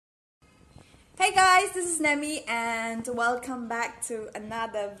Hey guys, this is Nemy and welcome back to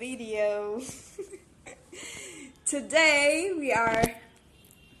another video. Today we are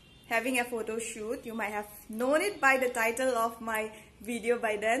having a photo shoot. You might have known it by the title of my video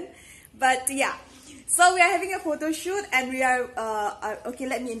by then. But yeah, so we are having a photo shoot and we are, okay,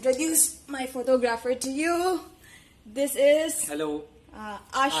 let me introduce my photographer to you. This is... Hello.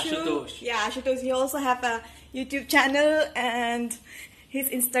 Ashutosh. Yeah, Ashutosh. He also have a YouTube channel and his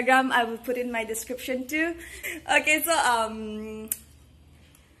Instagram I will put in my description too. Okay, so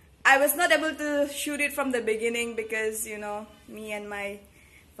I was not able to shoot it from the beginning because, you know, me and my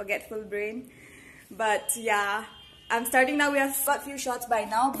forgetful brain. But yeah, I'm starting now. We have got few shots by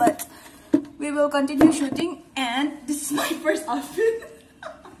now, but we will continue shooting. And this is my first outfit.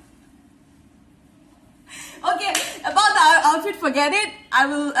 Okay, about the outfit, forget it. I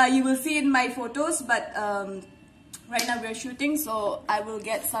will you will see in my photos, but right now we are shooting, so I will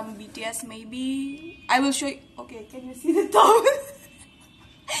get some BTS maybe. I will show you. Okay, can you see the towel?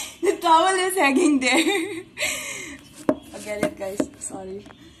 The towel is hanging there. Forget it, guys. Sorry.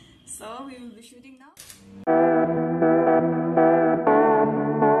 So we will be shooting now.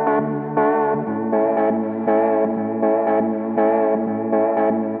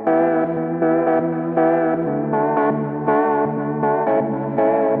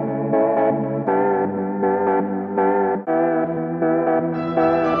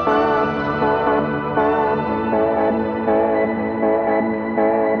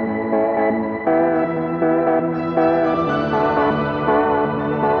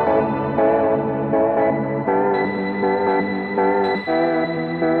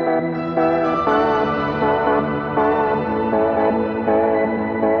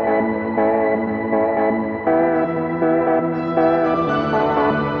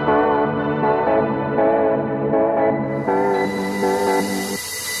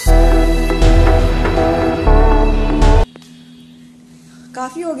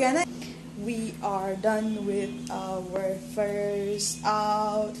 काफी हो गया ना. We are done with our first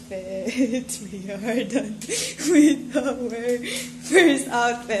outfit. We are done with our first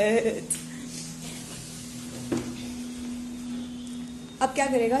outfit. अब क्या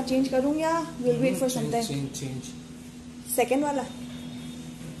करेगा? Change करूँ या we'll wait for some time? Change. Second वाला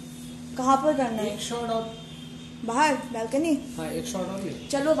कहाँ पर करना है? एक शॉट और बाहर balcony. हाँ, एक शॉट और ले.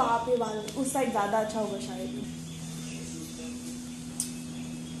 चलो वहाँ पे बाहर उस साइड ज़्यादा अच्छा होगा शायद.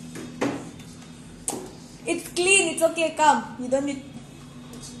 It's clean, it's okay, come. You don't need...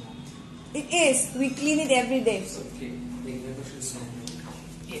 It is. We clean it every day. It's okay.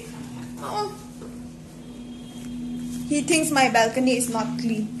 Oh. He thinks my balcony is not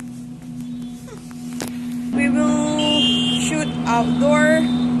clean. We will shoot outdoor.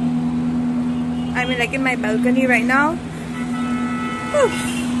 I mean, like in my balcony right now. Whew.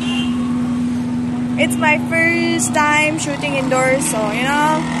 It's my first time shooting indoors, so you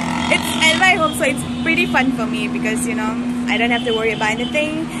know, it's at my home, so it's pretty fun for me because, you know, I don't have to worry about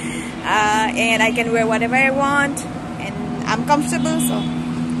anything, and I can wear whatever I want and I'm comfortable, so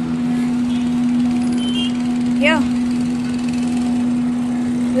yeah.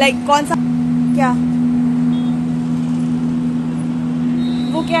 Like कौन सा क्या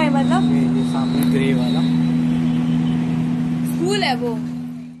वो क्या है मतलब ये सामने grey वाला स्कूल है वो.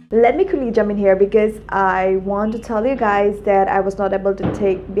 Let me quickly jump in here because I want to tell you guys that I was not able to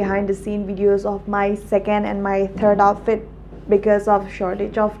take behind the scene videos of my second and my third outfit because of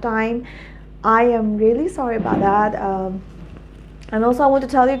shortage of time. I am really sorry about that. And also I want to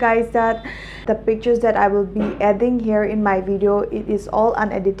tell you guys that the pictures that I will be adding here in my video, it is all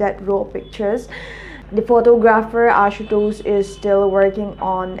unedited raw pictures. The photographer Ashutosh is still working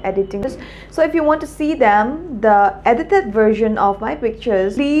on editing this. So if you want to see them, the edited version of my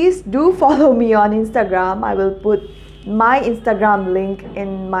pictures, please do follow me on Instagram. I will put my Instagram link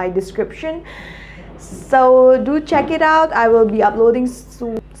in my description. So do check it out. I will be uploading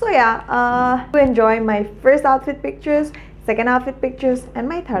soon. So yeah, do enjoy my first outfit pictures, second outfit pictures, and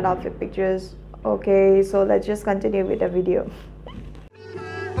my third outfit pictures. Okay, so let's just continue with the video.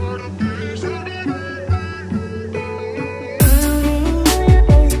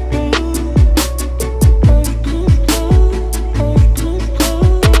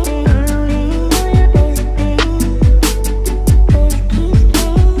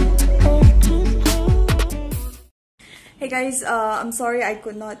 Hey guys, I'm sorry I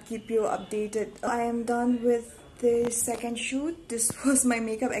could not keep you updated. I am done with the second shoot. This was my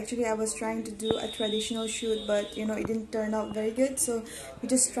makeup. Actually, I was trying to do a traditional shoot, but you know, it didn't turn out very good. So we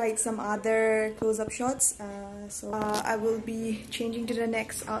just tried some other close-up shots. I will be changing to the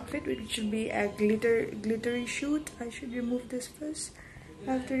next outfit, which should be a glittery shoot. I should remove this first.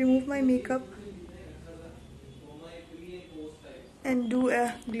 I have to remove my makeup and do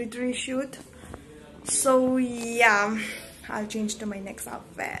a glittery shoot. So yeah, I'll change to my next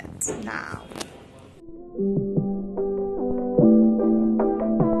outfit now.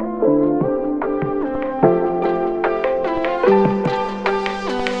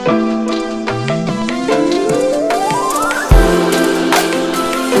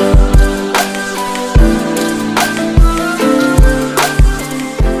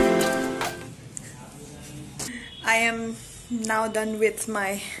 I am now done with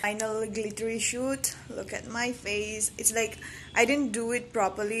my final glittery shoot. Look at my face. It's like I didn't do it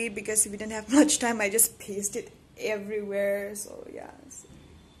properly because we didn't have much time. I just pasted it everywhere. So yeah.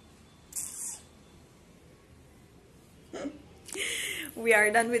 We are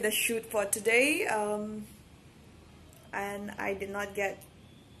done with the shoot for today. And I did not get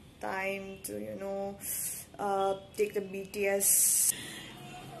time to, take the BTS.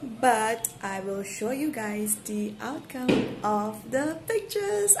 But I will show you guys the outcome of the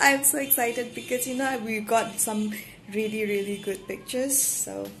pictures. I'm so excited because we got some really good pictures,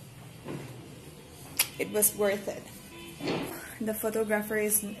 so it was worth it. The photographer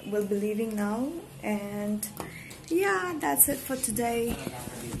will be leaving now, and yeah, that's it for today.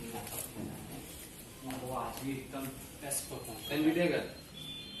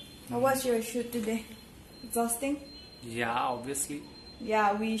 How was your shoot today? Exhausting? Yeah, obviously.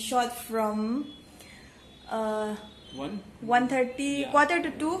 Yeah, we shot from 1:30, Yeah. quarter to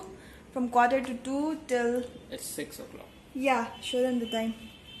 2, from quarter to 2 till... It's 6 o'clock. Yeah, show them the time.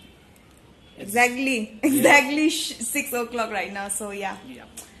 It's, Exactly 6 o'clock right now, so yeah. Yeah.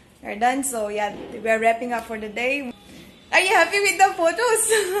 We're done, so yeah, we're wrapping up for the day. Are you happy with the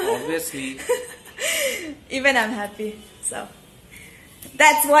photos? Obviously. Even I'm happy, so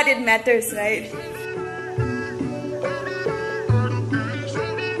that's what it matters, right?